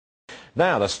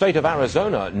Now, the state of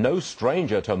Arizona, no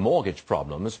stranger to mortgage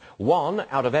problems. 1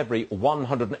 out of every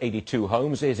 182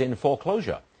 homes is in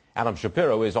foreclosure. Adam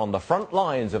Shapiro is on the front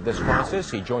lines of this crisis.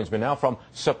 He joins me now from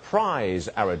Surprise,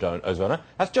 Arizona.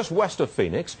 That's just west of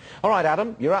Phoenix. All right,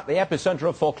 Adam, you're at the epicenter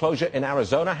of foreclosure in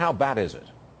Arizona. How bad is it?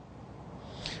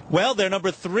 Well, they're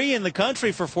number 3 in the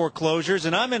country for foreclosures,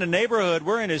 and I'm in a neighborhood.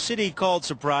 We're in a city called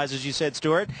Surprise, as you said,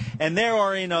 Stuart, and there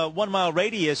are in a 1-mile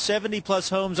radius 70-plus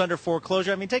homes under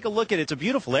foreclosure. I mean, take a look at it. It's a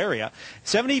beautiful area.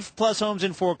 70-plus homes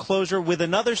in foreclosure with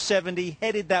another 70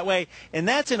 headed that way, and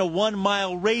that's in a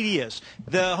 1-mile radius.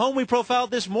 The home we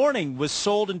profiled this morning was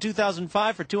sold in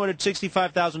 2005 for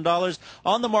 $265,000,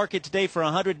 on the market today for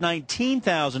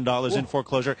 $119,000 in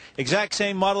foreclosure. Exact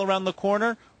same model around the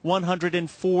corner.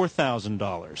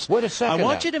 $104,000. Wait a second. I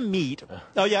want you to meet.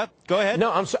 Oh yeah, go ahead.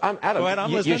 No, I'm Adam. Go ahead,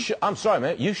 I'm listening. I'm sorry,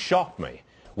 man. You shocked me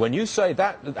when you say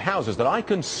that houses that I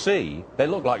can see. They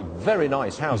look like very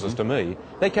nice houses to me.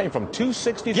 They came from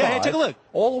 265. Yeah, hey, take a look.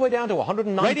 All the way down to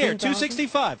 119. Right here,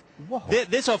 265. Whoa. This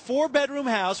is a 4-bedroom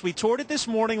house. We toured it this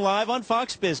morning live on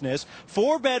Fox Business.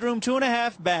 4-bedroom,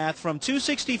 2.5 bath from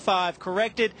 265,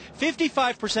 corrected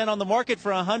 55% on the market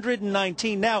for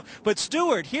 119 now. But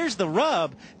Stuart, here's the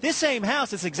rub. This same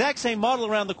house, this exact same model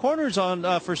around the corner is on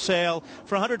for sale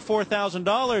for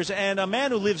 $104,000. And a man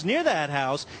who lives near that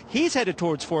house, he's headed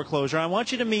towards foreclosure. I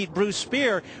want you to meet Bruce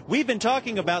Spear. We've been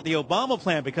talking about the Obama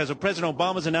plan because of President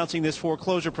Obama's announcing this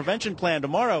foreclosure prevention plan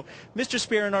tomorrow. Mr.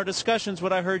 Spear, in our discussions,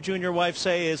 what I heard you and your wife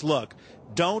say is, look,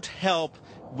 don't help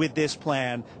with this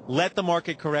plan. Let the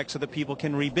market correct so that people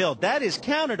can rebuild. That is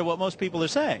counter to what most people are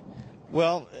saying.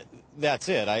 Well, that's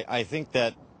it. I think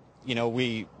that, you know,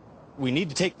 we need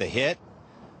to take the hit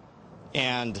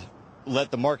and let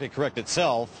the market correct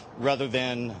itself rather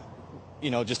than,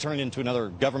 you know, just turn it into another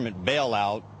government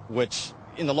bailout, which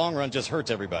in the long run just hurts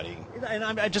everybody.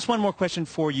 And just one more question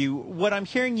for you. What I'm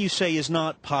hearing you say is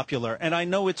not popular, and I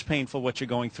know it's painful what you're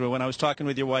going through. And I was talking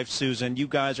with your wife, Susan. You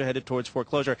guys are headed towards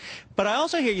foreclosure. But I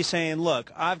also hear you saying,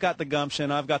 look, I've got the gumption,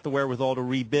 I've got the wherewithal to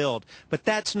rebuild. But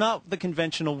that's not the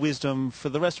conventional wisdom for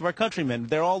the rest of our countrymen.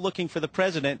 They're all looking for the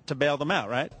president to bail them out,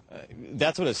 right?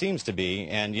 That's what it seems to be.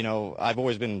 And, you know, I've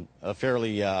always been a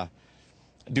fairly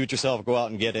do-it-yourself, go out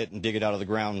and get it and dig it out of the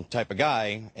ground type of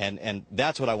guy, and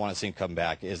that's what I want to see come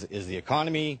back, is the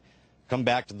economy come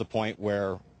back to the point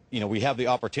where, you know, we have the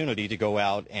opportunity to go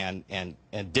out and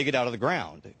dig it out of the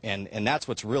ground, and that's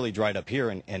what's really dried up here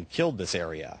and killed this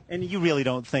area. And you really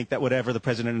don't think that whatever the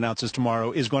president announces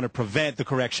tomorrow is going to prevent the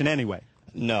correction anyway?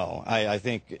 No, I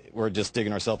think we're just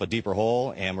digging ourselves a deeper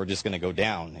hole, and we're just going to go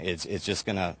down. It's just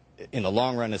going to, in the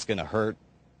long run, it's going to hurt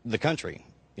the country.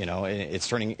 You know, it's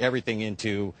turning everything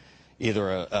into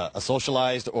either a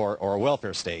socialized or a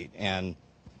welfare state. And,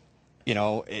 you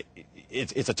know,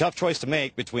 it's a tough choice to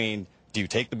make between, do you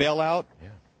take the bailout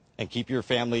and keep your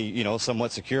family, you know,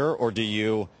 somewhat secure, or do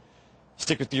you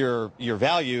stick with your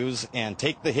values and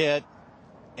take the hit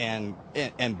and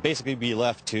basically be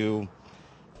left to,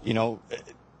 you know,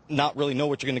 not really know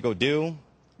what you're going to go do,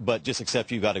 but just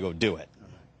accept you got to go do it.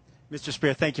 Mr.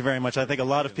 Spear, thank you very much. I think a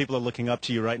lot of people are looking up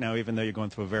to you right now, even though you're going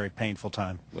through a very painful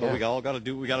time. Well, we all got to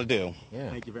do what we got to do. Yeah.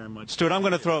 Thank you very much. Stuart, I'm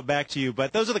going to throw it back to you,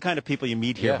 but those are the kind of people you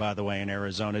meet here, by the way, in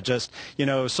Arizona. Just, you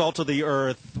know, salt of the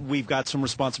earth. We've got some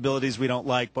responsibilities we don't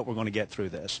like, but we're going to get through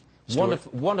this.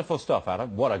 Wonderful stuff,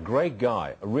 Adam. What a great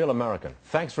guy, a real American.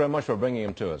 Thanks very much for bringing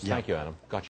him to us. Thank you, Adam. Gotcha.